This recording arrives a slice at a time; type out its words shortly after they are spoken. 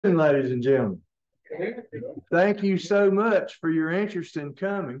Ladies and gentlemen, thank you so much for your interest in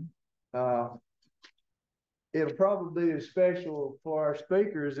coming. It'll probably be as special for our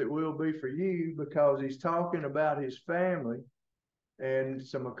speaker as it will be for you, because he's talking about his family and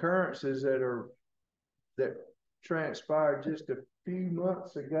some occurrences that transpired just a few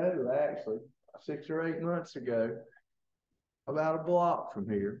months ago, actually 6 or 8 months ago, about a block from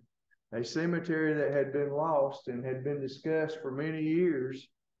here, a cemetery that had been lost and had been discussed for many years.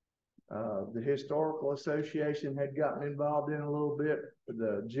 The Historical Association had gotten involved in a little bit.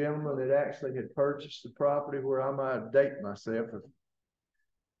 The gentleman that actually had purchased the property, where I might date myself if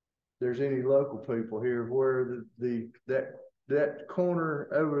there's any local people here, where that corner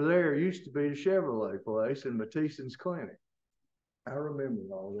over there used to be the Chevrolet place and Matison's Clinic. I remember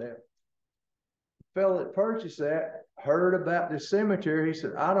all that. The fellow that purchased that heard about this cemetery. He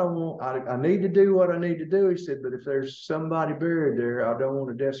said, I need to do what I need to do. He said, but if there's somebody buried there, I don't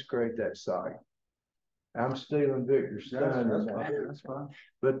want to desecrate that site. I'm stealing Victor's thunder. That's fine.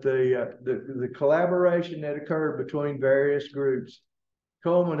 But the collaboration that occurred between various groups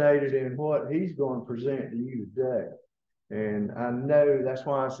culminated in what he's going to present to you today. And I know that's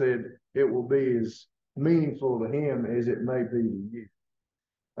why I said it will be as meaningful to him as it may be to you.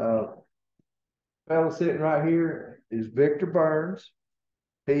 Fellow sitting right here is Victor Burns.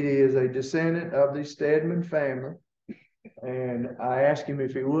 He is a descendant of the Stedman family. And I asked him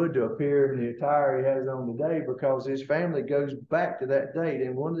if he would to appear in the attire he has on today, because his family goes back to that date.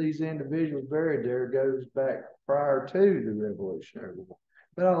 And one of these individuals buried there goes back prior to the Revolutionary War.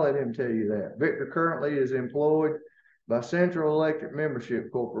 But I'll let him tell you that. Victor currently is employed by Central Electric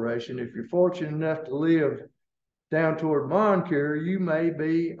Membership Corporation. If you're fortunate enough to live down toward Moncure, you may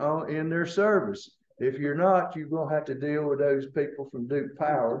be in their service. If you're not, you're going to have to deal with those people from Duke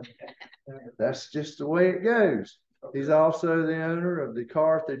Power. That's just the way it goes. He's also the owner of the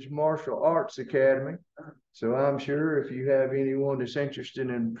Carthage Martial Arts Academy. So I'm sure if you have anyone that's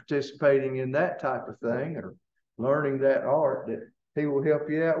interested in participating in that type of thing or learning that art, that he will help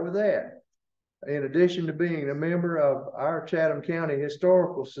you out with that. In addition to being a member of our Chatham County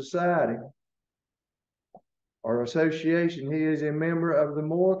Historical Society, or association, he is a member of the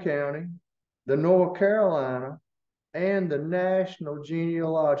Moore County, the North Carolina, and the National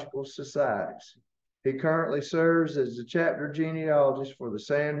Genealogical Societies. He currently serves as the chapter genealogist for the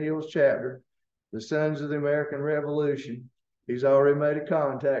Sand Hills chapter, the Sons of the American Revolution. He's already made a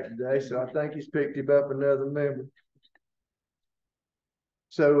contact today, so I think he's picked him up another member.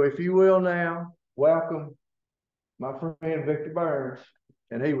 So if you will now, welcome my friend Victor Burns,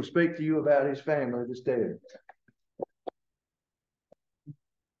 and he will speak to you about his family, the Stedman.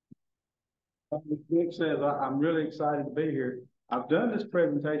 As Vic says, I'm really excited to be here. I've done this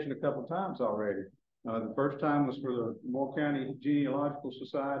presentation a couple of times already. The first time was for the Moore County Genealogical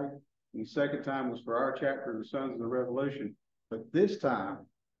Society, and the second time was for our chapter of the Sons of the Revolution. But this time,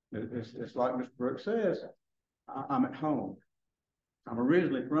 it's like Mr. Brooks says, I'm at home. I'm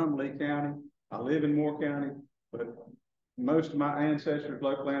originally from Lee County. I live in Moore County, but most of my ancestors,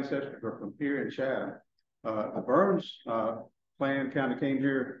 local ancestors, are from here in Chatham. The Burns clan kind of came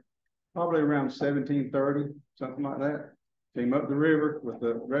here probably around 1730, something like that. Came up the river with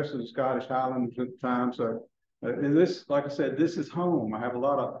the rest of the Scottish Highlanders at the time. So, and this, like I said, this is home. I have a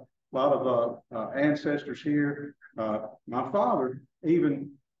lot of ancestors here. My father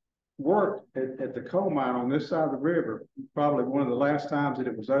even worked at the coal mine on this side of the river, probably one of the last times that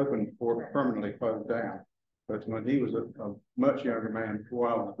it was open before it permanently closed down. But when he was a much younger man before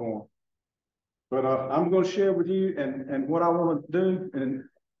I was born. But I'm going to share with you and what I want to do, and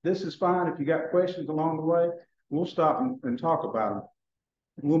this is fine. If you got questions along the way, we'll stop and talk about them.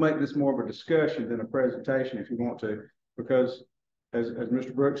 We'll make this more of a discussion than a presentation if you want to, because as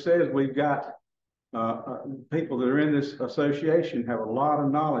Mr. Brooks says, we've got people that are in this association have a lot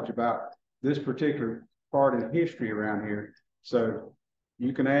of knowledge about this particular part of history around here. So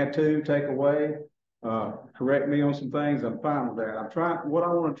you can add to, take away, correct me on some things. I'm fine with that. What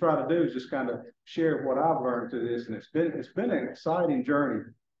I want to try to do is just kind of share what I've learned through this, and it's been an exciting journey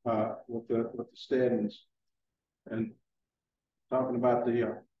with the Stedmans. And talking about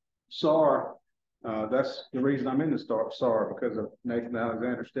the SAR, that's the reason I'm in the SAR, because of Nathan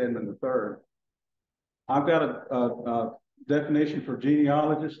Alexander Stedman III. I've got a definition for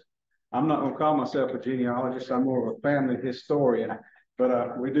genealogist. I'm not going to call myself a genealogist. I'm more of a family historian.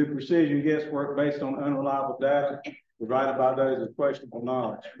 But we do precision guesswork based on unreliable data. We write about those as questionable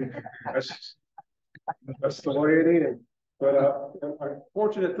knowledge. That's the way it is. But a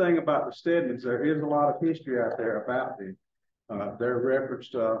fortunate thing about the Stedmans, there is a lot of history out there about them. They're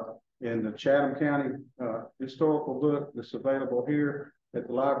referenced in the Chatham County Historical book that's available here. at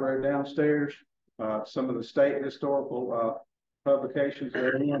the library downstairs. Some of the state historical publications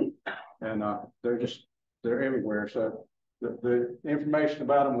are in, and they're everywhere. So the information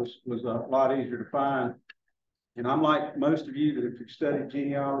about them was a lot easier to find. And I'm like most of you that if you've studied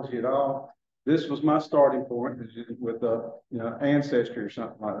genealogy at all, this was my starting point with ancestry or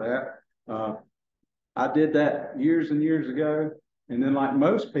something like that. I did that years and years ago, and then like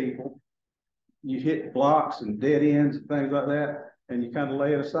most people, you hit blocks and dead ends and things like that, and you kind of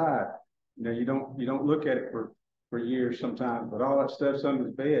lay it aside. You don't look at it for years sometimes, but all that stuff's under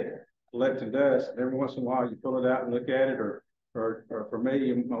the bed collecting dust. Every once in a while, you pull it out and look at it, or for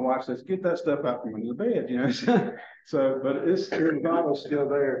me, my wife says, "Get that stuff out from under the bed," So, but it was always still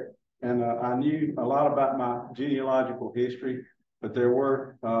there, and I knew a lot about my genealogical history, but there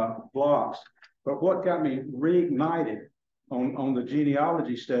were blocks. But what got me reignited on the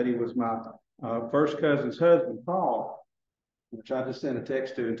genealogy study was my first cousin's husband, Paul, which I just sent a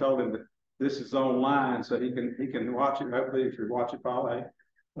text to and told him that this is online, so he can watch it. Hopefully, if you're watching, Paul, hey.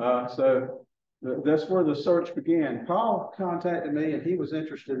 So that's where the search began. Paul contacted me, and he was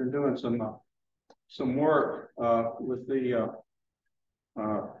interested in doing some work with the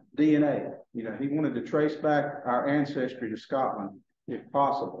DNA. He wanted to trace back our ancestry to Scotland, if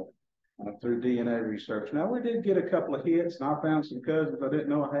possible, through DNA research. Now, we did get a couple of hits, and I found some cousins I didn't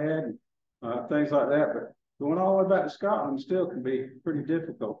know I had, and things like that. But going all the way back to Scotland still can be pretty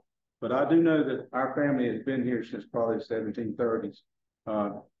difficult. But I do know that our family has been here since probably the 1730s.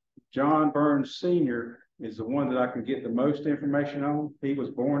 John Burns Sr. is the one that I can get the most information on. He was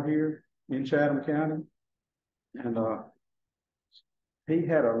born here in Chatham County, and he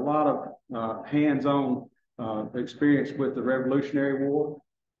had a lot of hands-on experience with the Revolutionary War.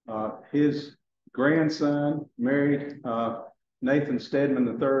 His grandson married Nathan Stedman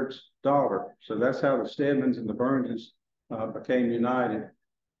III's daughter, so that's how the Stedmans and the Burnses became united.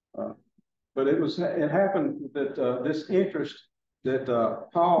 But it happened that this interest that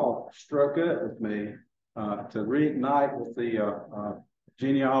Paul struck up with me to reignite with the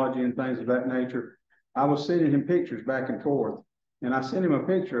genealogy and things of that nature. I was sending him pictures back and forth, and I sent him a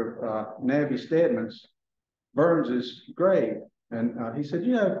picture of Nabby Stedman's Burns's grave, and he said,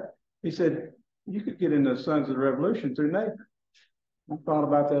 you could get into the Sons of the Revolution through Nathan. I thought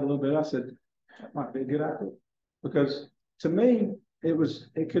about that a little bit. I said, that might be a good idea, because to me,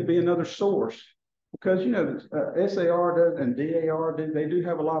 it could be another source, because SAR does and DAR do, they do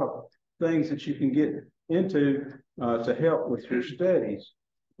have a lot of things that you can get into to help with your studies.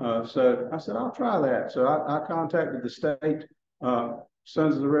 So I said, I'll try that. So I contacted the state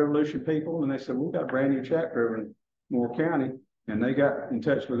Sons of the Revolution people, and they said, we've got a brand new chapter over in Moore County, and they got in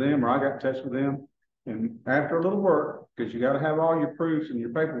touch with them, or I got in touch with them. And after a little work, because you got to have all your proofs and your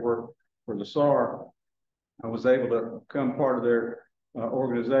paperwork for the SAR, I was able to become part of their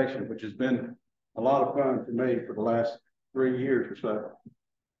organization, which has been a lot of fun for me for the last 3 years or so.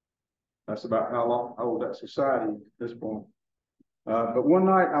 That's about how old that society is at this point. But one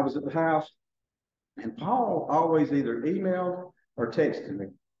night I was at the house, and Paul always either emailed or texted me.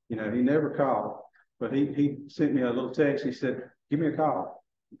 He never called, but he sent me a little text. He said, give me a call.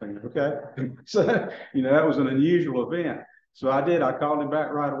 I'm thinking, okay. So, that was an unusual event. So I did. I called him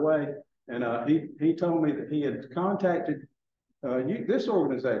back right away, and he told me that he had contacted this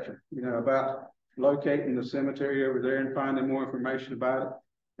organization, about locating the cemetery over there and finding more information about it.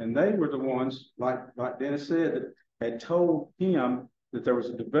 And they were the ones, like Dennis said, that had told him that there was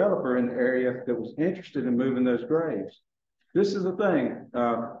a developer in the area that was interested in moving those graves. This is the thing.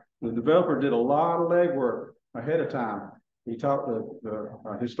 The developer did a lot of legwork ahead of time. He talked to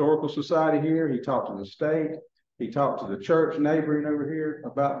the Historical Society here. He talked to the state. He talked to the church neighboring over here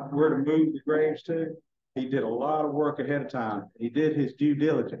about where to move the graves to. He did a lot of work ahead of time. He did his due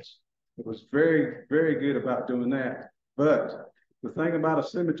diligence. It was very, very good about doing that. But the thing about a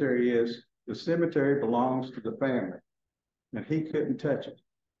cemetery is the cemetery belongs to the family, and he couldn't touch it.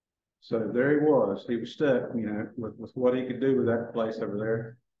 So there he was. He was stuck, with what he could do with that place over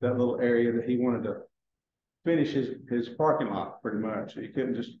there, that little area that he wanted to finish his parking lot pretty much. He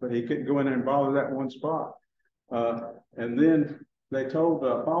couldn't go in there and bother that one spot. And then they told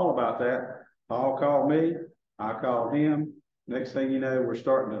Paul about that. Paul called me, I called him. Next thing you know, we're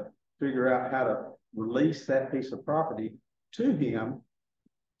starting to figure out how to release that piece of property to him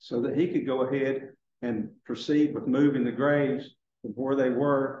so that he could go ahead and proceed with moving the graves from where they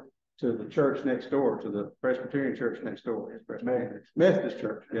were to the church next door, to the Presbyterian church next door. Methodist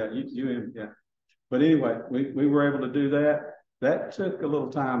church. Yeah, yeah. But anyway, we were able to do that. That took a little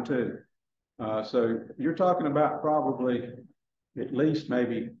time too. So you're talking about probably at least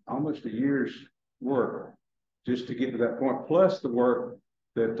maybe almost a year's work just to get to that point, plus the work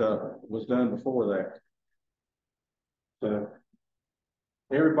that was done before that. So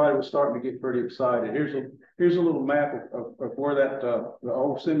everybody was starting to get pretty excited. Here's a little map of where that the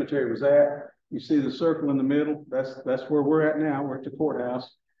old cemetery was at. You see the circle in the middle. That's where we're at now. We're at the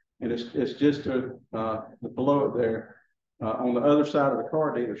courthouse, and it's just to below it there, on the other side of the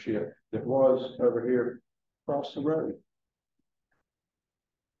car dealership that was over here across the road.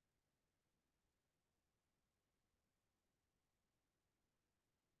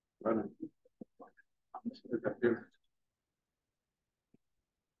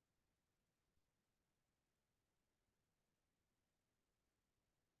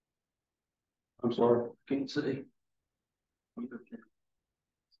 I'm sorry, can't see.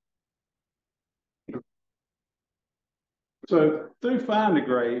 So through Find a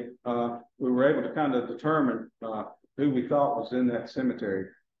Grave, we were able to kind of determine who we thought was in that cemetery.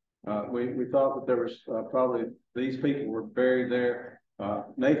 We thought that there was probably these people were buried there.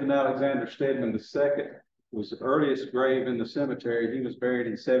 Nathan Alexander Stedman II was the earliest grave in the cemetery. He was buried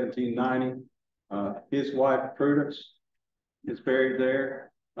in 1790. His wife Prudence is buried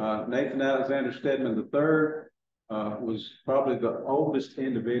there. Nathan Alexander Stedman III was probably the oldest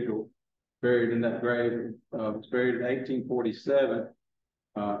individual buried in that grave. Was buried in 1847.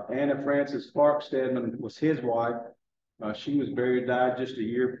 Anna Frances Clark Stedman was his wife. She was buried, died just a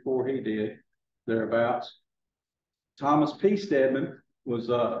year before he did, thereabouts. Thomas P. Stedman was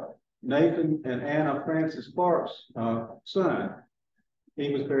Nathan and Anna Frances Clark's son.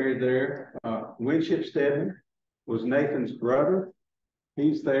 He was buried there. Winship Stedman was Nathan's brother.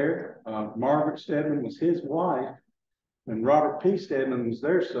 He's there. Margaret Stedman was his wife, and Robert P. Stedman was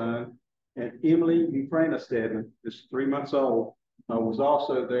their son. And Emily Euphraina Stedman, just 3 months old, was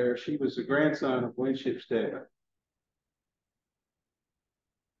also there. She was the grandson of Winship Stedman.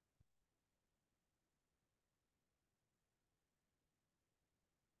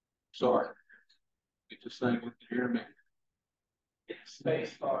 Sorry. Get this thing, you can hear me. It's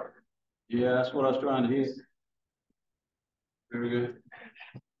space bar. Yeah, that's what I was trying to hit. Very good.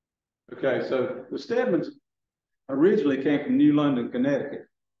 Okay, so the Stedmans originally came from New London, Connecticut,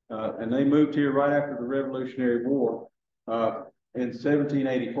 and they moved here right after the Revolutionary War in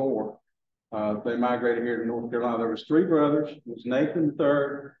 1784. They migrated here to North Carolina. There was 3 brothers. It was Nathan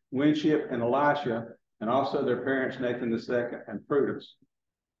III, Winship, and Elisha, and also their parents, Nathan II and Prudence.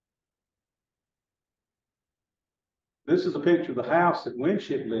 This is a picture of the house that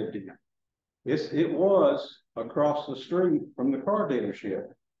Winship lived in. It was across the street from the car dealership.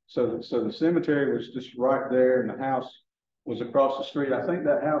 So the cemetery was just right there, and the house was across the street. I think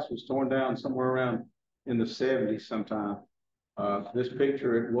that house was torn down somewhere around in the 70s sometime. This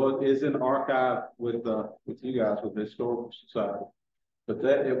picture is in archive with you guys with the Historical Society. But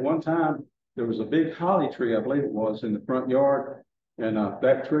that at one time there was a big holly tree, I believe it was, in the front yard. And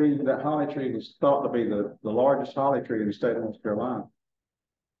that holly tree was thought to be the largest holly tree in the state of North Carolina.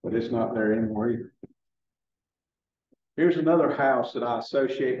 But it's not there anymore either. Here's another house that I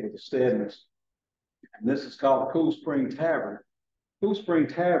associate with the Stedmans. And this is called the Cool Spring Tavern. Cool Spring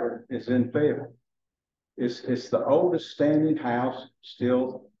Tavern is in Fayetteville. It's the oldest standing house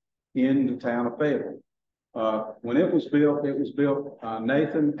still in the town of Fayetteville. When it was built,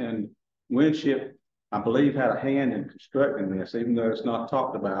 Nathan and Winship, I believe, had a hand in constructing this, even though it's not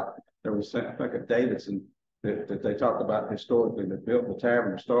talked about. There was, I think, a Davidson that they talked about historically that built the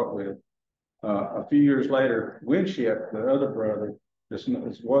tavern to start with. A few years later, Winship, the other brother, this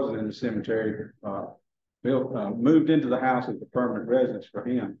wasn't in the cemetery, moved into the house as a permanent residence for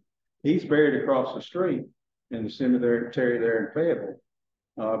him. He's buried across the street in the cemetery there in Fayetteville.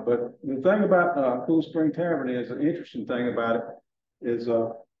 But the thing about Cool Spring Tavern is, an interesting thing about it is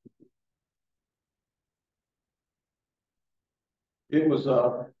it was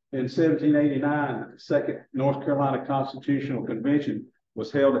in 1789, the Second North Carolina Constitutional Convention was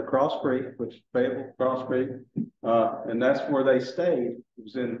held at Cross Creek, which is Fayetteville, Cross Creek, and that's where they stayed. It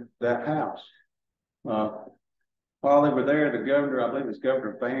was in that house. While they were there, the governor, I believe it was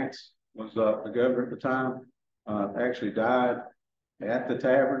Governor Vance, was the governor at the time, actually died at the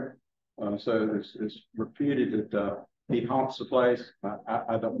tavern. So it's reputed that he haunts the place.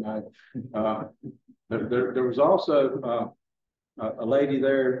 I don't know. There was also a lady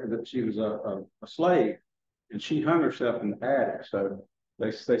there that she was a slave, and she hung herself in the attic. So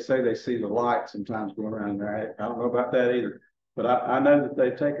they say they see the light sometimes going around there. I don't know about that either. But I know that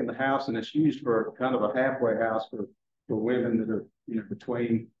they've taken the house, and it's used for kind of a halfway house for women that are,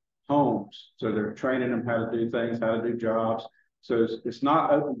 between homes. So they're training them how to do things, how to do jobs. So it's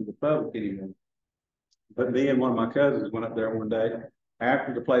not open to the public anymore. But me and one of my cousins went up there one day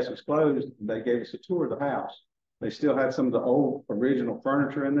after the place was closed, and they gave us a tour of the house. they still had some of the old original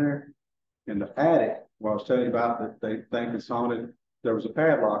furniture in there. In the attic, where I was telling you about that they think it's haunted, there was a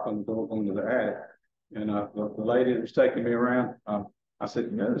padlock on the door into the attic. And the lady that was taking me around, I said,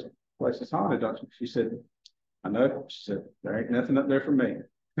 you know, this place is haunted, don't you? She said, I know. She said, there ain't nothing up there for me.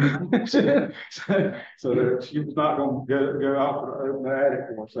 so that she was not going to go off and open the attic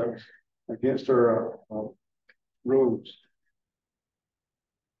for us. That was against her rules.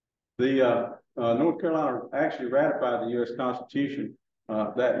 The North Carolina actually ratified the U.S. Constitution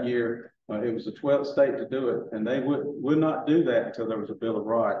that year. It was the 12th state to do it, and they would not do that until there was a Bill of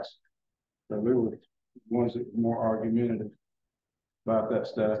Rights. So we were the ones that were more argumentative about that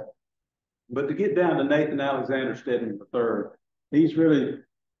stuff. But to get down to Nathan Alexander Stedman III, he's really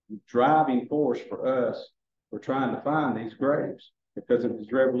the driving force for us for trying to find these graves because of his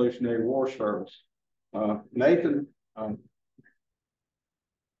Revolutionary War service. Nathan,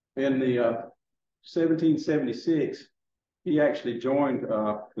 in the 1776, he actually joined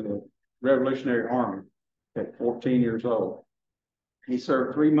the Revolutionary Army at 14 years old. He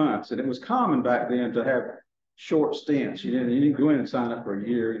served 3 months, and it was common back then to have short stints. You didn't go in and sign up for a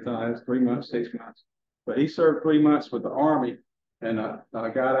year. You thought it was 3 months, 6 months. But he served 3 months with the Army, and I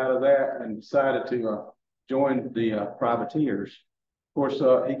got out of that and decided to join the privateers. Of course,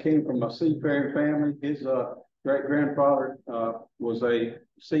 he came from a seafaring family. His great-grandfather was a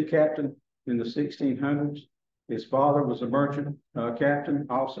sea captain in the 1600s. His father was a merchant captain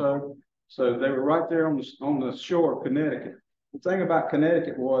also. So they were right there on the shore of Connecticut. The thing about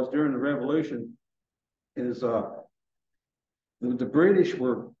Connecticut was during the Revolution is the British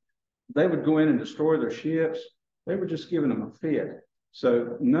they would go in and destroy their ships. They were just giving them a fit.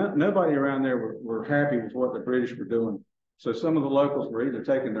 So nobody around there were happy with what the British were doing. So some of the locals were either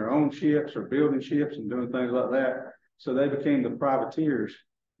taking their own ships or building ships and doing things like that. So they became the privateers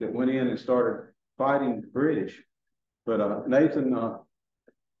that went in and started fighting the British. But Nathan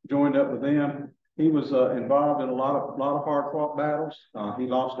joined up with them. He was involved in a lot of hard-fought battles. He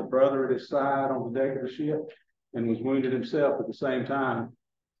lost a brother at his side on the deck of the ship and was wounded himself at the same time.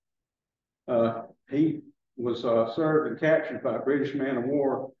 He was served and captured by a British man of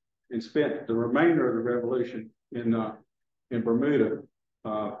war and spent the remainder of the Revolution in Bermuda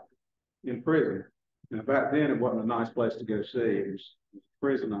in prison. Now, back then, it wasn't a nice place to go see. It was a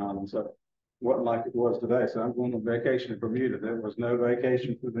prison island, so it wasn't like it was today. So I'm going on vacation in Bermuda. There was no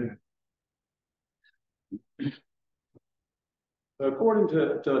vacation for them. So according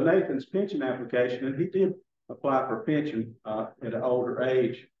to Nathan's pension application, and he did apply for pension at an older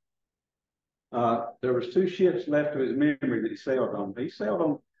age, there was 2 ships left to his memory that he sailed on. He sailed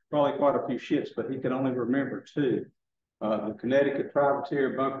on probably quite a few ships, but he could only remember 2. The Connecticut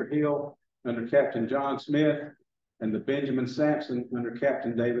privateer Bunker Hill under Captain John Smith, and the Benjamin Sampson under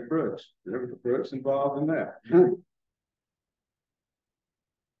Captain David Brooks. There was Brooks involved in that.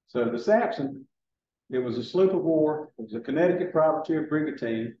 So the Sampson, it was a sloop of war. It was a Connecticut privateer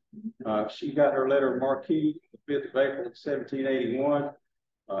brigantine. She got her letter of marque the 5th of April of 1781.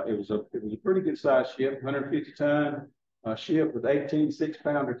 It was a pretty good sized ship, 150-ton ship with 18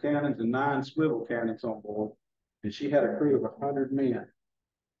 6-pounder cannons and 9 swivel cannons on board. And she had a crew of 100 men.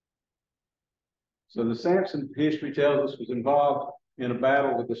 So the Sampson, history tells us, was involved in a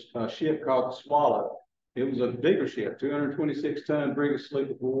battle with a ship called the Swallow. It was a bigger ship, 226-ton brigand sloop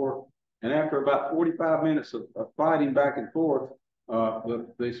of war. And after about 45 minutes of fighting back and forth,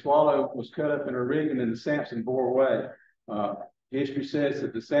 the Swallow was cut up in her rigging and the Sampson bore away. History says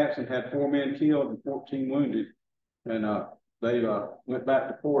that the Sampson had 4 men killed and 14 wounded. And they went back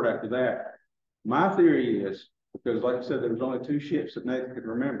to port after that. My theory is, because like I said, there was only 2 ships that Nathan could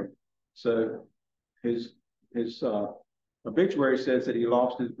remember. So his obituary says that he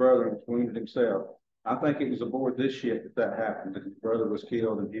lost his brother and was wounded himself. I think it was aboard this ship that happened, that his brother was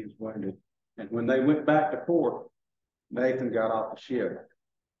killed and he was wounded. And when they went back to port, Nathan got off the ship.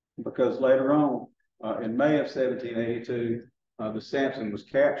 Because later on, in May of 1782, the Sampson was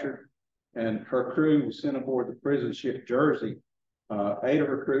captured and her crew was sent aboard the prison ship Jersey. 8 of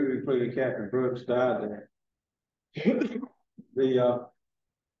her crew, including Captain Brooks, died there.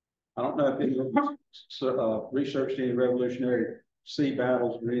 I don't know if anyone researched any Revolutionary sea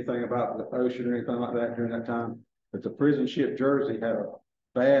battles or anything about the ocean or anything like that during that time, but the prison ship Jersey had a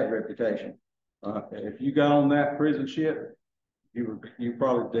bad reputation. If you got on that prison ship, you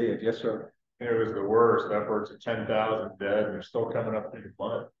probably dead. Yes, sir. It was the worst. Upwards of 10,000 dead, and they're still coming up through the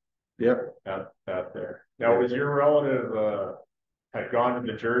mud. Yep. Out there. Now, was your relative had gone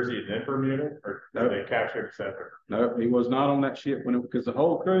to Jersey and then Bermuda, or did they capture him separate? No, he was not on that ship because the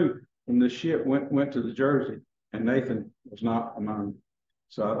whole crew from the ship went to the Jersey, and Nathan was not among them.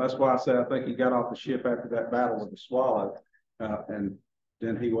 So that's why I said I think he got off the ship after that battle with the Swallow, and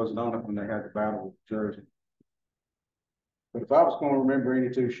then he wasn't on it when they had the battle with Jersey. But if I was going to remember any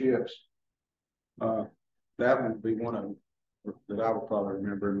two ships, that would be one of them that I would probably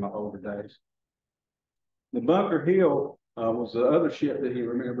remember in my older days. The Bunker Hill was the other ship that he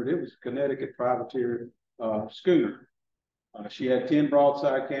remembered. It was a Connecticut privateer schooner. She had 10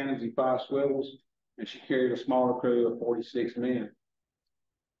 broadside cannons and 5 swivels, and she carried a smaller crew of 46 men.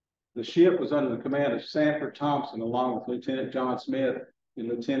 The ship was under the command of Sanford Thompson, along with Lieutenant John Smith and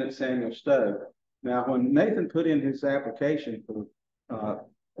Lieutenant Samuel Stowe. Now, when Nathan put in his application for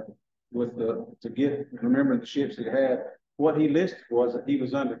remembering the ships he had, what he listed was that he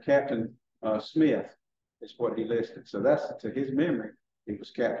was under Captain Smith, is what he listed. So that's to his memory, he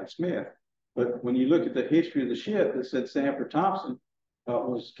was Captain Smith. But when you look at the history of the ship, it said Sanford Thompson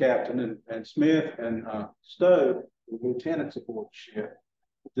was captain, and Smith and Stowe were lieutenants aboard the ship.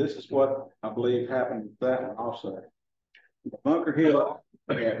 This is what I believe happened with that one also. Bunker Hill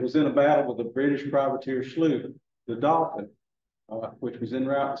was in a battle with a British privateer sloop, the Dolphin, which was en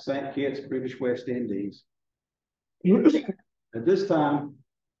route to St. Kitts, British West Indies. At this time,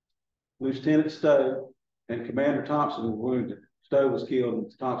 Lieutenant Stowe and Commander Thompson were wounded. Stowe was killed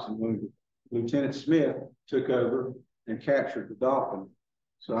and Thompson wounded. Lieutenant Smith took over and captured the Dolphin.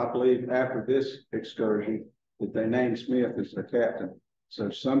 So I believe after this excursion that they named Smith as their captain. So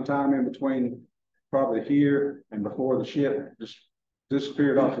sometime in between probably here and before the ship just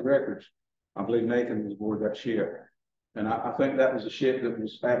disappeared off the records, I believe Nathan was aboard that ship. And I think that was a ship that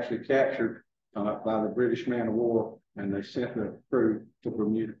was actually captured by the British man of war, and they sent the crew to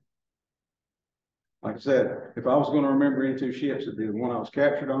Bermuda. Like I said, if I was going to remember any two ships, it'd be the one I was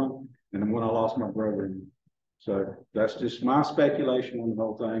captured on and the one I lost my brother in. So that's just my speculation on the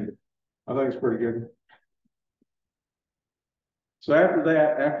whole thing. I think it's pretty good. So after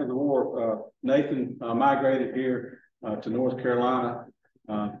that, after the war, Nathan migrated here to North Carolina.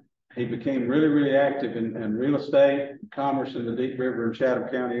 He became really, really active in real estate, commerce in the Deep River and Chatham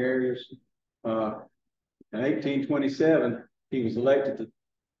County areas. In 1827, he was elected to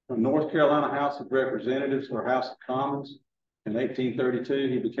the North Carolina House of Representatives or House of Commons. In 1832,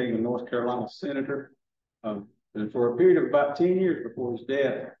 he became a North Carolina senator. And for a period of about 10 years before his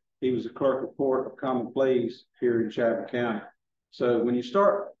death, he was a clerk of court of common pleas here in Chatham County. So when you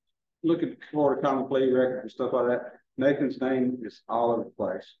start looking at the Court of Common Pleas records and stuff like that, Nathan's name is all over the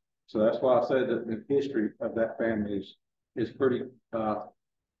place. So that's why I said that the history of that family is pretty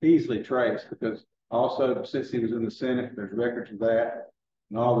easily traced, because also since he was in the Senate, there's records of that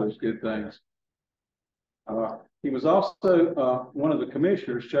and all those good things. He was also one of the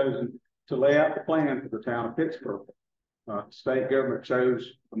commissioners chosen to lay out the plan for the town of Pittsboro. State government chose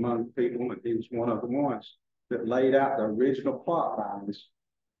among people, and he was one of the ones that laid out the original plot lines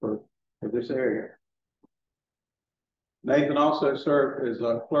for this area. Nathan also served as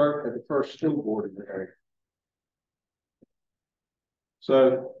a clerk at the first school board in the area.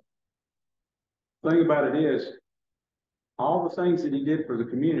 So the thing about it is, all the things that he did for the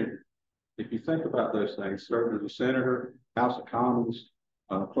community, if you think about those things, served as a senator, House of Commons,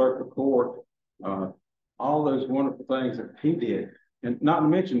 clerk of court, all those wonderful things that he did, and not to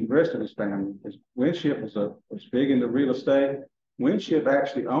mention the rest of his family. Winship was big into real estate. Winship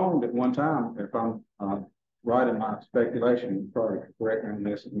actually owned at one time, if I'm right in my speculation, probably correct me on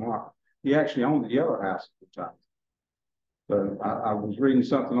this or not, he actually owned the Yellow House at the time. So I was reading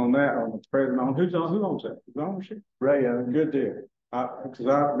something on that on the president on who owns that? Who's ownership? Ray, good deal. Because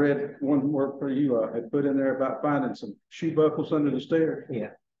I read one word for you had put in there about finding some shoe buckles under the stairs.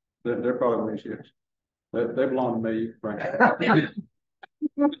 Yeah, they're probably Winships. They belong to me, Frank. I think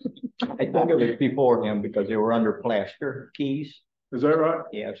it was before him because they were under plaster keys. Is that right?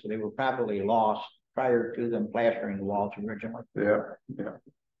 Yeah, so they were probably lost prior to them plastering the walls originally. Yeah.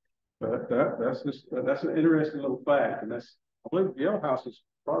 But that's an interesting little fact, and I believe the Yellow House is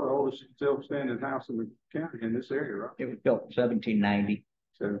probably the oldest still standing house in the county in this area, right? It was built in 1790.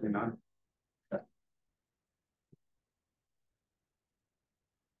 1790.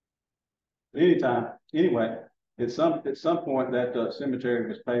 Okay. Anyway, at some point that cemetery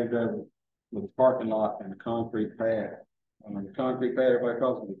was paved over with a parking lot and a concrete pad. The concrete pad, everybody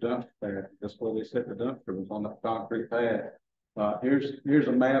calls it the dumpster pad. That's where they set the dumpster, was on that concrete pad. Here's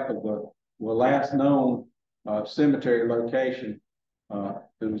a map of the last known cemetery location.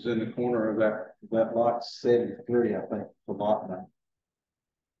 It was in the corner of that lot 73, I think, for lot 9.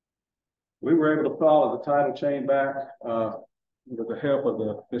 We were able to follow the title chain back with the help of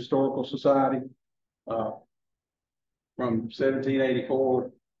the Historical Society from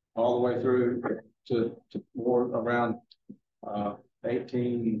 1784 all the way through to more around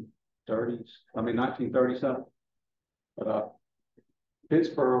 1830s, 1930 something. But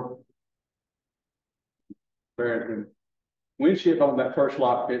Pittsboro, Winship owned that first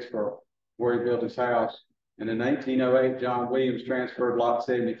lot in Pittsboro where he built his house. And in 1908, John Williams transferred lot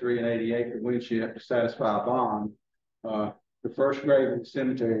 73 and 88 to Winship to satisfy a bond. The first grave in the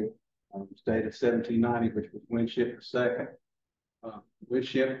cemetery was dated 1790, which was Winship II.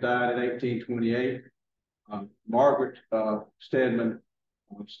 Winship died in 1828. Margaret Stedman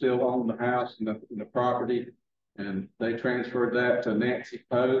still owned the house and the property, and they transferred that to Nancy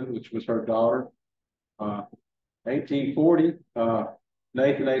Poe, which was her daughter. 1840,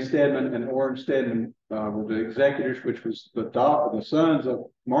 Nathan A. Stedman and Orrin Stedman were the executors, which was the sons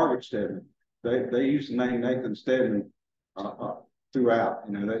of Margaret Stedman. They used the name Nathan Stedman throughout.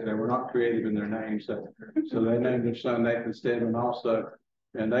 You know, they were not creative in their names, so they named their son Nathan Stedman also.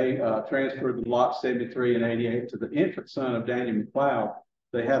 And they transferred the lot 73 and 88 to the infant son of Daniel McLeod.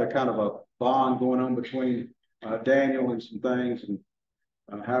 They had a kind of a bond going on between Daniel and some things, and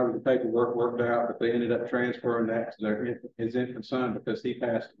however the paperwork worked out, but they ended up transferring that to his infant son because he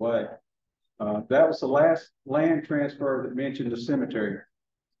passed away. That was the last land transfer that mentioned the cemetery,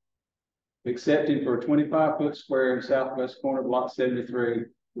 excepting for a 25-foot square in the southwest corner of lot 73,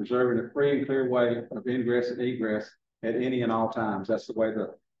 reserving a free and clear way of ingress and egress at any and all times. That's the way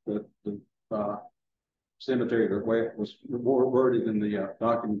the cemetery, the way it was worded in the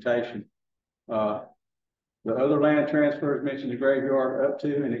documentation. The other land transfers mentioned the graveyard up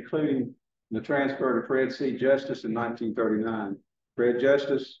to and including the transfer to Fred C. Justice in 1939. Fred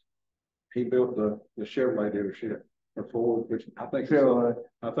Justice, he built the Chevrolet dealership for Ford, which I think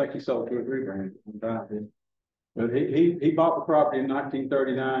he sold 2 or 3 grand. But he bought the property in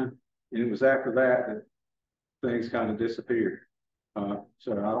 1939, and it was after that things kind of disappeared. So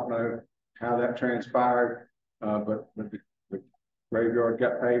I don't know how that transpired, but the graveyard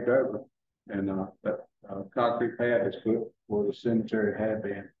got paved over, and that concrete pad is put where the cemetery had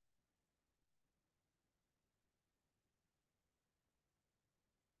been.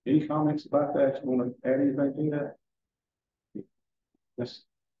 Any comments about that? You want to add anything to that?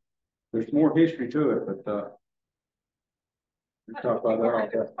 There's more history to it, but we talk about that all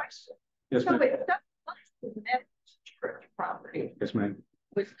the time. Yes, ma'am. So that church property. Yes, ma'am.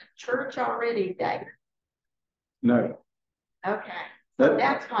 Was the church already there? No. Okay. So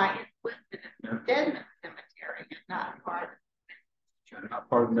that's why it's listed in the Stedman Cemetery and not part of Not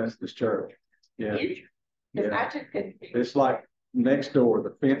part of the Methodist Church. Yeah. Because I just couldn't. It's like next door,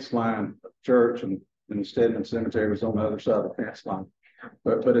 the fence line of church and the Stedman Cemetery was on the other side of the fence line.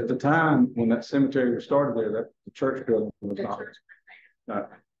 But at the time when that cemetery was started there, that the church building was not.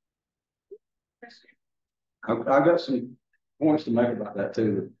 I've got some points to make about that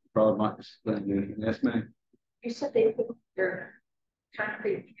too. That probably might explain. Yes, ma'am. You said they put their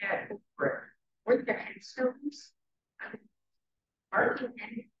concrete pad over. Were there headstones?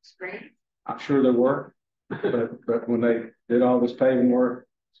 I'm sure there were, but when they did all this paving work,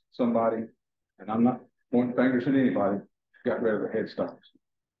 somebody, and I'm not pointing fingers at anybody, got rid of the headstones.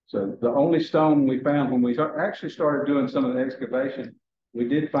 So the only stone we found when we actually started doing some of the excavation, we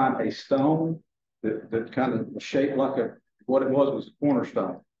did find a stone that kind of was shaped like what it was a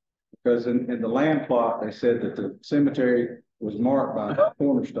cornerstone. Because in the land plot, they said that the cemetery was marked by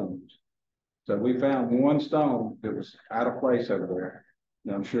cornerstones. So we found one stone that was out of place over there.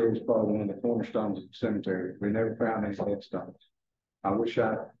 And I'm sure it was probably one of the cornerstones of the cemetery. We never found any headstones. I wish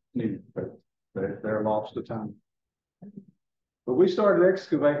I knew, but they're lost to time. But we started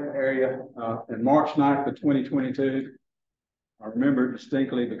excavating the area in March 9th of 2022. I remember it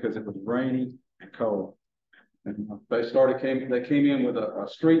distinctly because it was rainy and cold. And they came in with a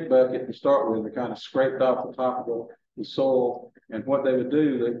street bucket to start with. They kind of scraped off the top of the soil. And what they would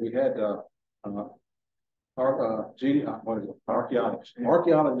do, we had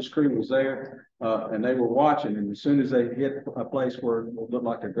archaeologist crew was there, and they were watching. And as soon as they hit a place where it looked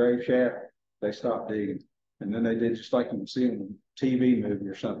like a grave shaft, they stopped digging. And then they did just like you can see in a TV movie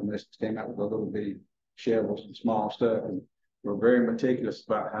or something. They came out with a little bitty shovels and small stuff, and were very meticulous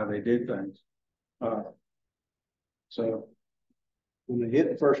about how they did things. So when they hit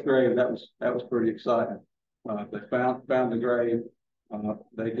the first grave, that was pretty exciting. They found the grave.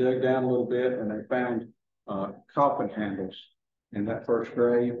 They dug down a little bit, and they found coffin handles in that first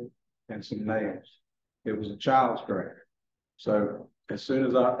grave and some nails. It was a child's grave. So as soon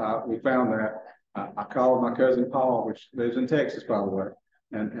as we found that, I called my cousin Paul, which lives in Texas, by the way,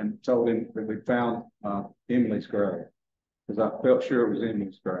 and told him that we found Emily's grave, because I felt sure it was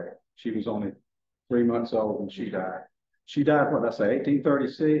Emily's grave. She was only 3 months old when she died. She died, what did I say,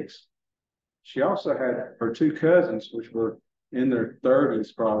 1836? She also had her 2 cousins, which were in their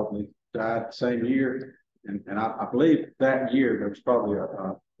 30s probably died the same year. And I believe that year there was probably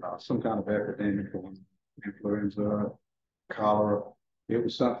some kind of epidemic on influenza, cholera. It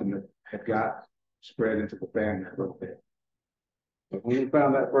was something that had got spread into the family a little bit. But when we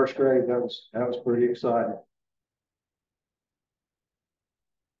found that first grave, that was pretty exciting.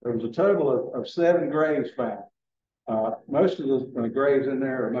 There was a total of 7 graves found. Most of the graves in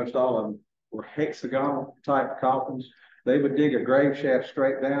there, or most all of them, were hexagonal type coffins. They would dig a grave shaft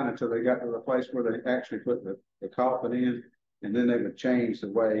straight down until they got to the place where they actually put the coffin in, and then they would change the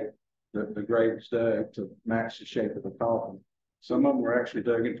way the grave was dug to match the shape of the coffin. Some of them were actually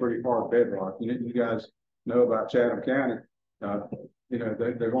dug in pretty hard bedrock. You guys know about Chatham County. You know,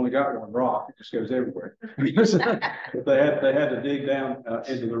 they've only got one rock. It just goes everywhere. But they had to dig down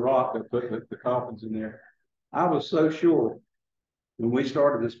into the rock to put the coffins in there. I was so sure when we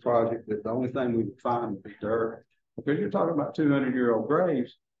started this project that the only thing we would find would be dirt, because you're talking about 200-year-old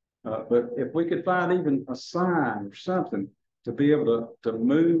graves. But if we could find even a sign or something to be able to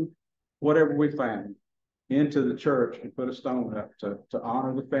move whatever we found into the church and put a stone up to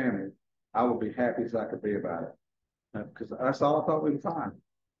honor the family, I would be happy as I could be about it. Because that's all I thought we would find.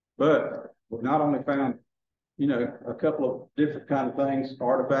 But we not only found, you know, a couple of different kind of things,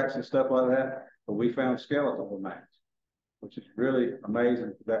 artifacts and stuff like that, but we found skeletal remains, which is really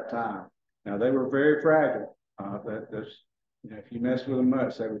amazing at that time. Now they were very fragile. You know, if you mess with them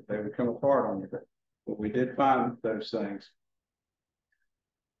much, they would come apart on you. But we did find those things.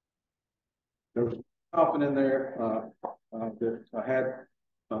 There was a coffin in there that I had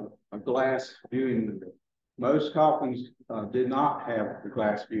a glass viewing window. Most coffins did not have the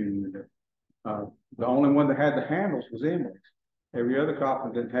glass viewing window. The only one that had the handles was Emily's. Every other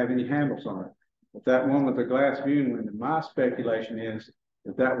coffin didn't have any handles on it. But that one with the glass viewing window, my speculation is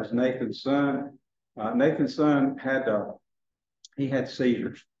that was Nathan's son. Nathan's son had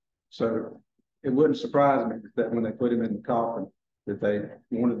seizures, so it wouldn't surprise me that when they put him in the coffin, that they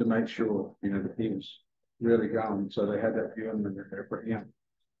wanted to make sure, you know, that he was really gone. So they had that viewing window there for him.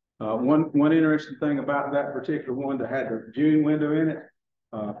 One interesting thing about that particular one that had the viewing window in it,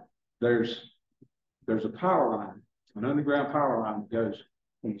 there's a power line, an underground power line that goes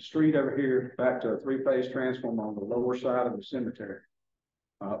from the street over here back to a 3-phase transformer on the lower side of the cemetery.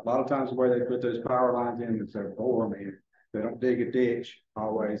 A lot of times the way they put those power lines in is they bore them in. They don't dig a ditch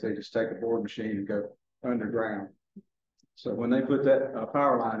always. They just take a boring machine and go underground. So when they put that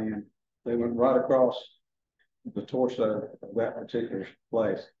power line in, they went right across the torso of that particular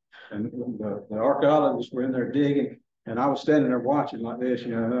place. And the archaeologists were in there digging, and I was standing there watching like this.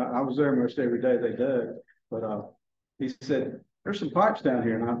 You know, I was there most every day they dug. But he said, "There's some pipes down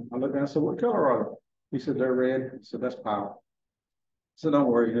here." And I looked down and said, "What color are they?" He said, "They're red." He said, "That's power." I said, "Don't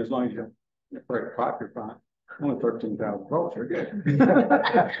worry, as long as you break the pipe, you're fine. Only 13,000 volts, you're good."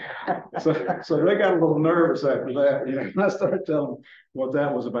 so they got a little nervous after that. You know, and I started telling them what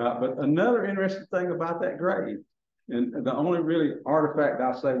that was about. But another interesting thing about that grave, and the only really artifact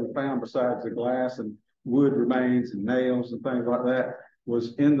I'll say we found besides the glass and wood remains and nails and things like that,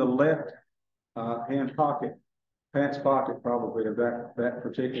 was in the left hand pocket, pants pocket probably of that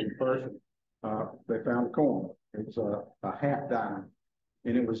particular person. They found a coin. It was a half dime,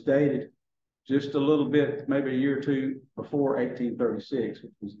 and it was dated just a little bit, maybe a year or two before 1836,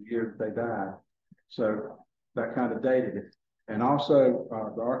 which was the year that they died. So that kind of dated it. And also,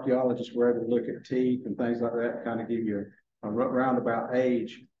 the archaeologists were able to look at teeth and things like that, kind of give you a roundabout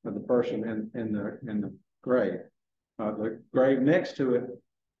age of the person in the grave. The grave next to it,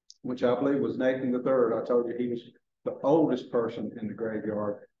 which I believe was Nathan III, I told you he was the oldest person in the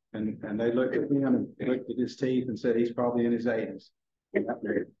graveyard. And they looked at him and looked at his teeth and said he's probably in his 80s.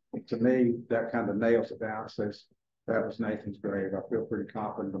 To me, that kind of nails it down. It says that was Nathan's grave. I feel pretty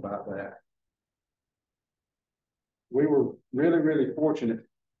confident about that. We were really, really fortunate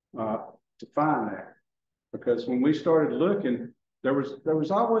to find that, because when we started looking, there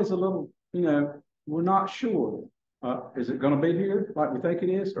was always a little, you know, we're not sure. Is it going to be here like we think it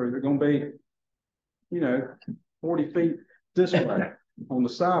is, or is it going to be, you know, 40 feet this way on the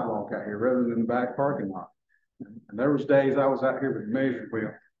sidewalk out here rather than the back parking lot? And there was days I was out here with a measuring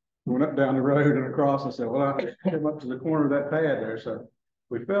wheel, went up down the road and across, and said, "Well, I came up to the corner of that pad there." So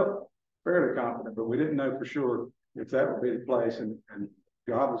we felt fairly confident, but we didn't know for sure if that would be the place. And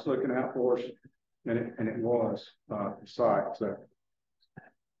God was looking out for us, and it was the site. So,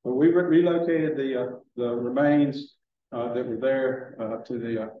 but we relocated the remains that were there to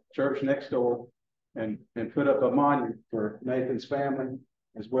the church next door, and put up a monument for Nathan's family,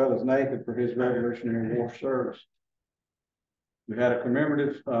 as well as Nathan for his Revolutionary War service. We had a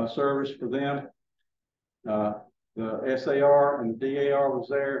commemorative service for them. the SAR and the DAR was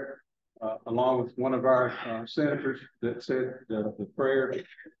there, along with one of our senators that said the prayer at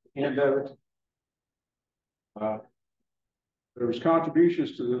the end of it. There was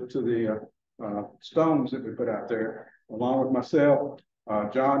contributions to the stones that we put out there, along with myself,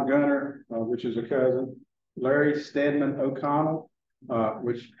 John Gunner, which is a cousin, Larry Stedman O'Connell,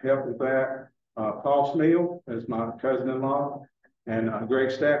 which helped with that, Paul Smeal as my cousin-in-law, and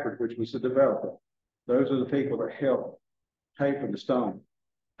Greg Stafford, which was the developer. Those are the people that helped pay for the stone.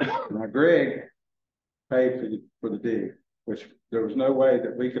 Now, Greg paid for the dig, which there was no way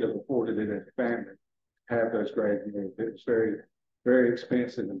that we could have afforded it as a family to have those graves moved. It was very, very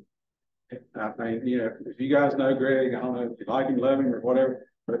expensive. And I mean, you know, if you guys know Greg, I don't know if you like him, love him, or whatever,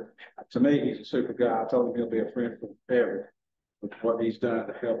 but to me, he's a super guy. I told him he'll be a friend forever with what he's done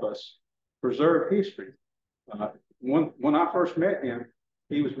to help us preserve history. When I first met him,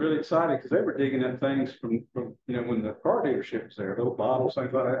 he was really excited because they were digging up things from you know, when the car dealership was there, little bottles,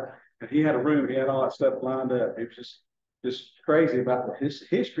 things like that. And he had a room, he had all that stuff lined up. It was just crazy about the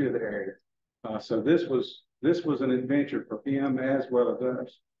history of the area. So this was an adventure for him as well as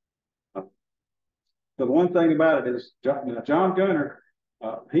us. The one thing about it is John Gunner,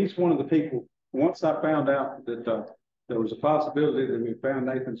 he's one of the people, once I found out that there was a possibility that we found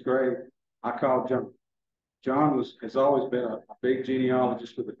Nathan's grave, I called John. John has always been a big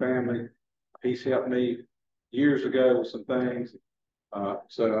genealogist with the family. He's helped me years ago with some things.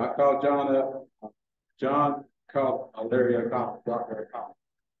 So I called John up. John called Larry O'Connell, Dr. O'Connell.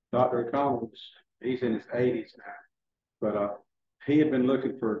 Dr. O'Connell, he's in his 80s now, but he had been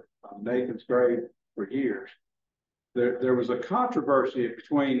looking for Nathan's grave for years. There was a controversy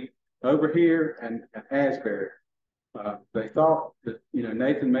between over here and Asbury. They thought that, you know,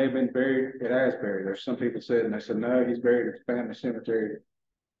 Nathan may have been buried at Asbury. There's some people said, and they said, no, he's buried at the family cemetery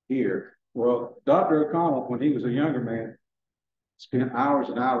here. Well, Dr. O'Connell, when he was a younger man, spent hours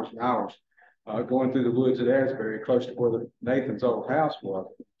and hours and hours going through the woods at Asbury, close to where Nathan's old house was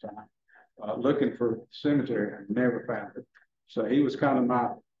at the time, looking for the cemetery, and never found it. So he was kind of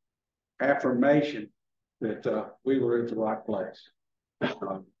my affirmation that we were in the right place.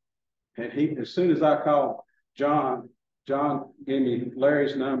 And as soon as I called John gave me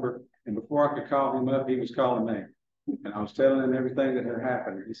Larry's number, and before I could call him up, he was calling me. And I was telling him everything that had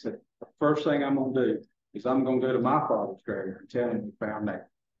happened. He said, the first thing I'm going to do is I'm going to go to my father's grave and tell him we found Nathan.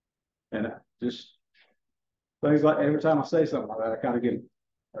 And just things like, every time I say something like that, I kind of get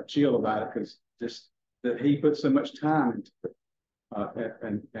a chill about it, because just that he put so much time into it,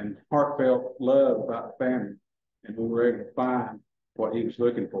 and heartfelt love about the family. And we were able to find what he was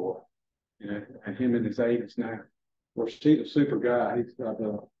looking for. You know, and him in his 80s now. Of course, he's a super guy.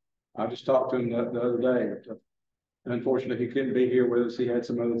 I just talked to him the other day. Unfortunately, he couldn't be here with us. He had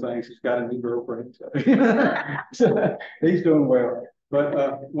some other things. He's got a new girlfriend. So he's doing well.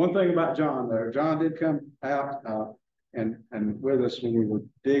 But one thing about John, though, John did come out and with us when we were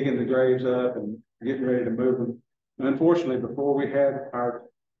digging the graves up and getting ready to move them. And unfortunately, before we had our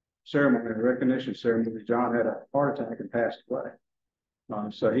ceremony, the recognition ceremony, John had a heart attack and passed away.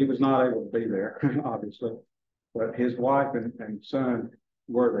 So he was not able to be there, obviously, but his wife and son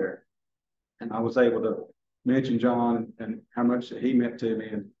were there. And I was able to mention John and how much he meant to me.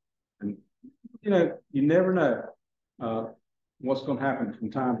 And you know, you never know what's going to happen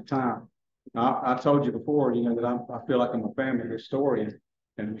from time to time. I told you before, you know, that I feel like I'm a family historian,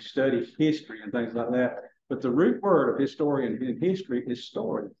 and we study history and things like that. But the root word of historian in history is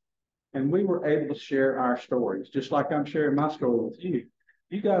story. And we were able to share our stories, just like I'm sharing my story with you.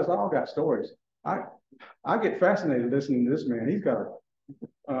 You guys all got stories. I get fascinated listening to this man. He's got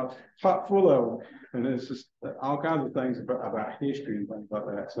a pot full of them, and it's just all kinds of things about history and things like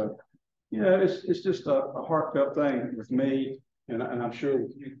that. So, you know, it's just a heartfelt thing with me, and I'm sure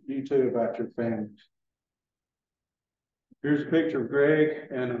with you too, about your families. Here's a picture of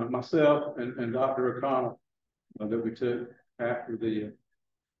Greg and myself and Dr. O'Connell that we took after the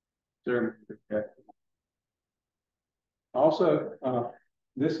ceremony. Also,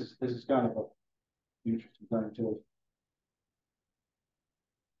 this is kind of an interesting thing too.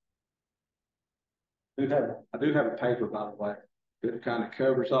 I do have a paper, by the way, that kind of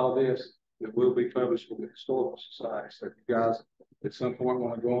covers all this, that will be published with the Historical Society. So if you guys at some point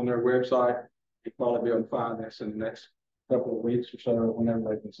want to go on their website, you'll probably be able to find this in the next couple of weeks or so, whenever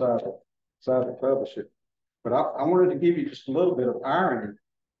they decide to publish it. But I wanted to give you just a little bit of irony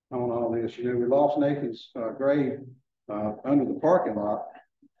on all this. You know, we lost Nathan's grave under the parking lot.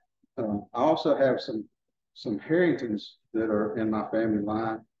 I also have some Harringtons that are in my family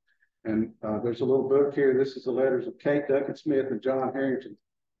line. And there's a little book here. This is the letters of Kate Duckett Smith and John Harrington.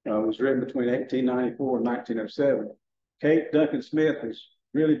 was written between 1894 and 1907. Kate Duncan Smith was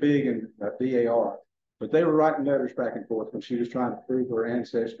really big in DAR, but they were writing letters back and forth when she was trying to prove her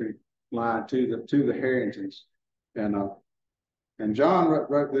ancestry line to the Harringtons. And John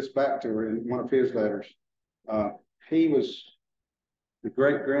wrote this back to her in one of his letters. He was the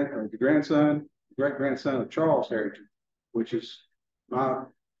great grandson of Charles Harrington, which is my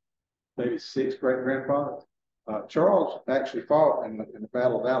maybe sixth great grandfather. Charles actually fought in the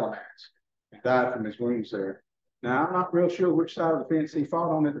Battle of Alamance and died from his wounds there. Now, I'm not real sure which side of the fence he fought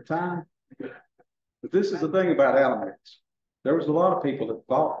on at the time, but this is the thing about Alamance. There was a lot of people that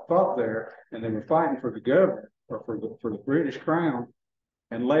fought there, and they were fighting for the government or for the British crown.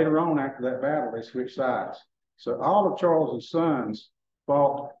 And later on, after that battle, they switched sides. So all of Charles's sons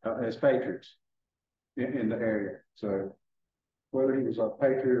fought as patriots in the area. So whether he was a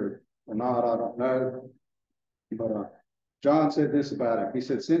patriot or not, I don't know. But John said this about him. He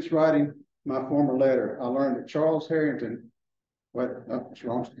said, since writing my former letter, I learned that Charles Harrington, it's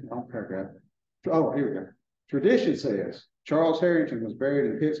wrong paragraph. Oh, here we go. Tradition says Charles Harrington was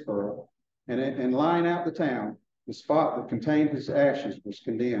buried in Pittsboro, and lying out the town, the spot that contained his ashes was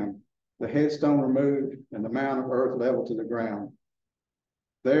condemned, the headstone removed, and the mound of earth leveled to the ground.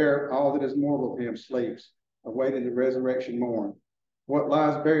 There, all that is mortal of him sleeps, awaiting the resurrection morn. What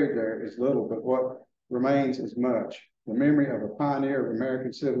lies buried there is little, but what remains is much. The memory of a pioneer of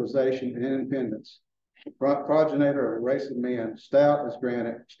American civilization and independence, progenitor of a race of men, stout as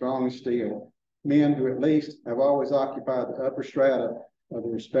granite, strong as steel, men who at least have always occupied the upper strata of the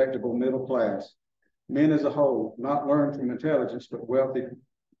respectable middle class. Men as a whole, not learned from intelligence, but wealthy,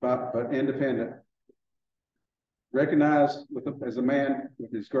 but independent. Recognized as a man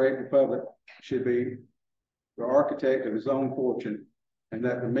with his great republic should be the architect of his own fortune, and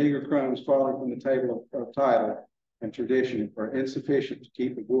that the meager crumbs falling from the table of title and tradition are insufficient to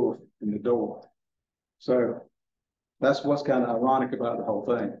keep the wolf in the door. So that's what's kind of ironic about the whole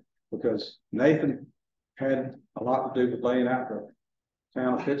thing, because Nathan had a lot to do with laying out the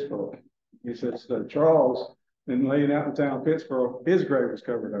town of Pittsboro. He says that Charles, in laying out the town of Pittsboro, his grave was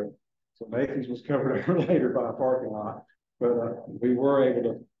covered over. So Nathan's was covered over later by a parking lot. But we were able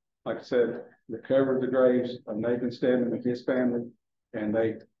to, like I said, recover the graves of Nathan Stedman and his family, and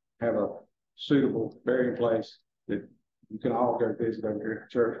they have a suitable burying place that you can all go visit over here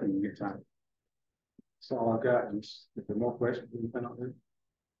at church when you get time. That's all I've got. If there are more questions, anything on that?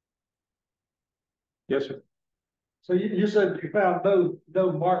 Yes, sir. So you said you found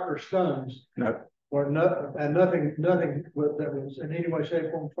no marker stones. No. Or nothing that was in any way,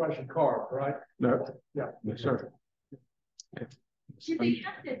 shape, form, fashion carved, right? No. Yeah. Yes, sir. Did they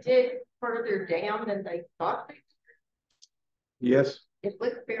have to dig further down than they thought they did? Yes. It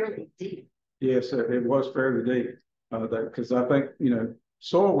looked fairly deep. Yes, it was fairly deep. Because I think,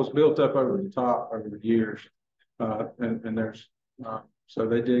 soil was built up over the top over the years. And there's, so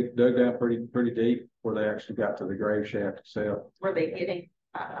they dug down pretty deep before they actually got to the grave shaft itself. Were they getting,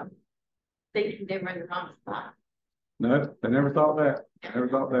 thinking they were in the wrong spot? No, they never thought that. Never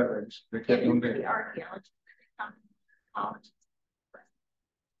thought that. They kept on digging. The archaeologists, college.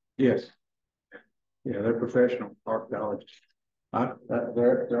 Yes. Yeah, they're professional archaeologists.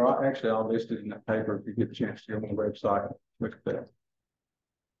 They're actually all listed in that paper if you get a chance to go on the website. Look at that.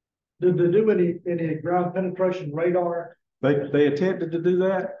 Did they do any ground penetration radar? They attempted to do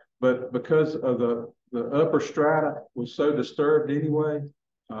that, but because of the upper strata was so disturbed anyway,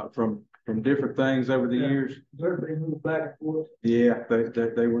 from different things over the years. Everybody moved back and forth. Yeah,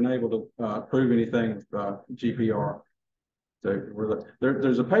 they weren't able to prove anything with GPR. So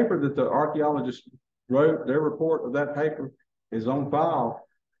there's a paper that the archaeologists wrote. Their report of that paper is on file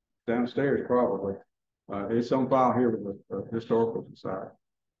downstairs, probably. It's on file here with the Historical Society.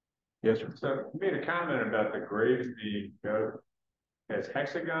 Yes, sir. So you made a comment about the graves being as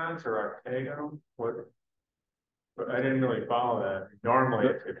hexagons or octagonal. But I didn't really follow that. Normally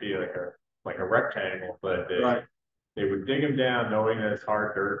it could be like a rectangle, but they would dig them down knowing that it's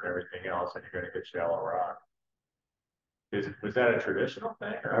hard dirt and everything else, and you're going to get shallow rock. Was that a traditional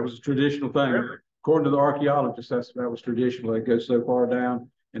thing? That was a traditional thing. Really? According to the archaeologists, that was traditional. They go so far down,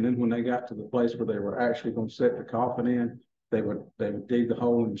 and then when they got to the place where they were actually going to set the coffin in, they would dig the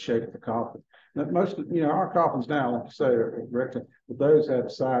hole in the shape of the coffin. Now, most of our coffins now, like you say, are rectangle, but those have a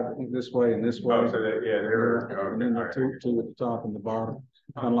side that went this way and this way. Oh, so they were. And then the two at the top and the bottom,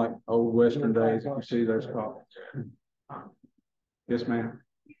 kind of like old Western days. If you see those coffins. Yes, ma'am.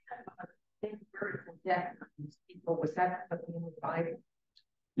 Was that something in the Bible?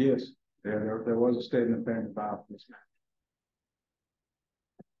 Yes. Yeah, there was a Stedman family Bible.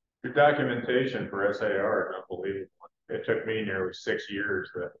 Your documentation for SAR is unbelievable. it took me nearly 6 years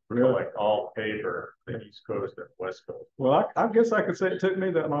to Really? collect all paper, the East Coast and West Coast. Well, I guess I could say it took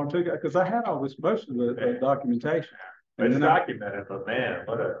me that long too, because I had all this, most of the documentation. It's then documented, but man,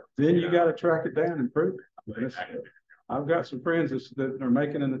 then you got to track it down and prove it. I mean, I've got some friends that are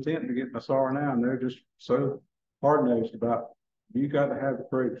making an attempt to get my SAR now, and they're just so hard nosed about, you got to have the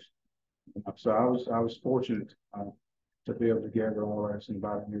proofs. So I was fortunate to be able to gather all that in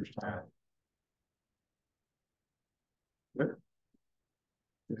about a year's time. Good.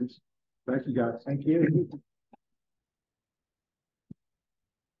 Yes. Thank you, guys. Thank you.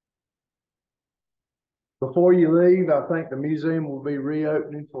 Before you leave, I think the museum will be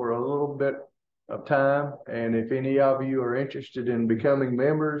reopening for a little bit of time. And if any of you are interested in becoming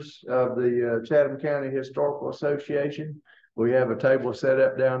members of the Chatham County Historical Association, we have a table set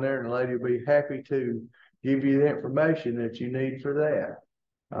up down there, and the lady will be happy to give you the information that you need for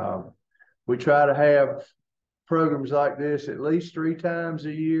that. We try to have programs like this at least 3 times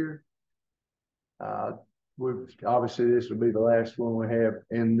a year. Obviously this will be the last one we have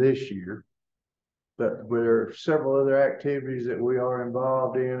in this year, but there are several other activities that we are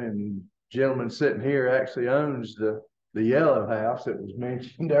involved in, and the gentleman sitting here actually owns the yellow house that was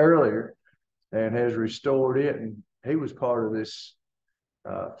mentioned earlier and has restored it, and he was part of this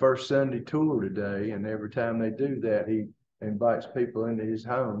first Sunday tour today, and every time they do that, he invites people into his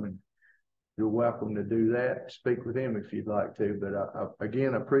home, and you're welcome to do that. Speak with him if you'd like to. But I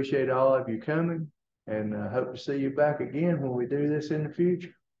again appreciate all of you coming, and hope to see you back again when we do this in the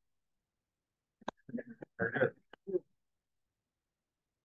future. Very good.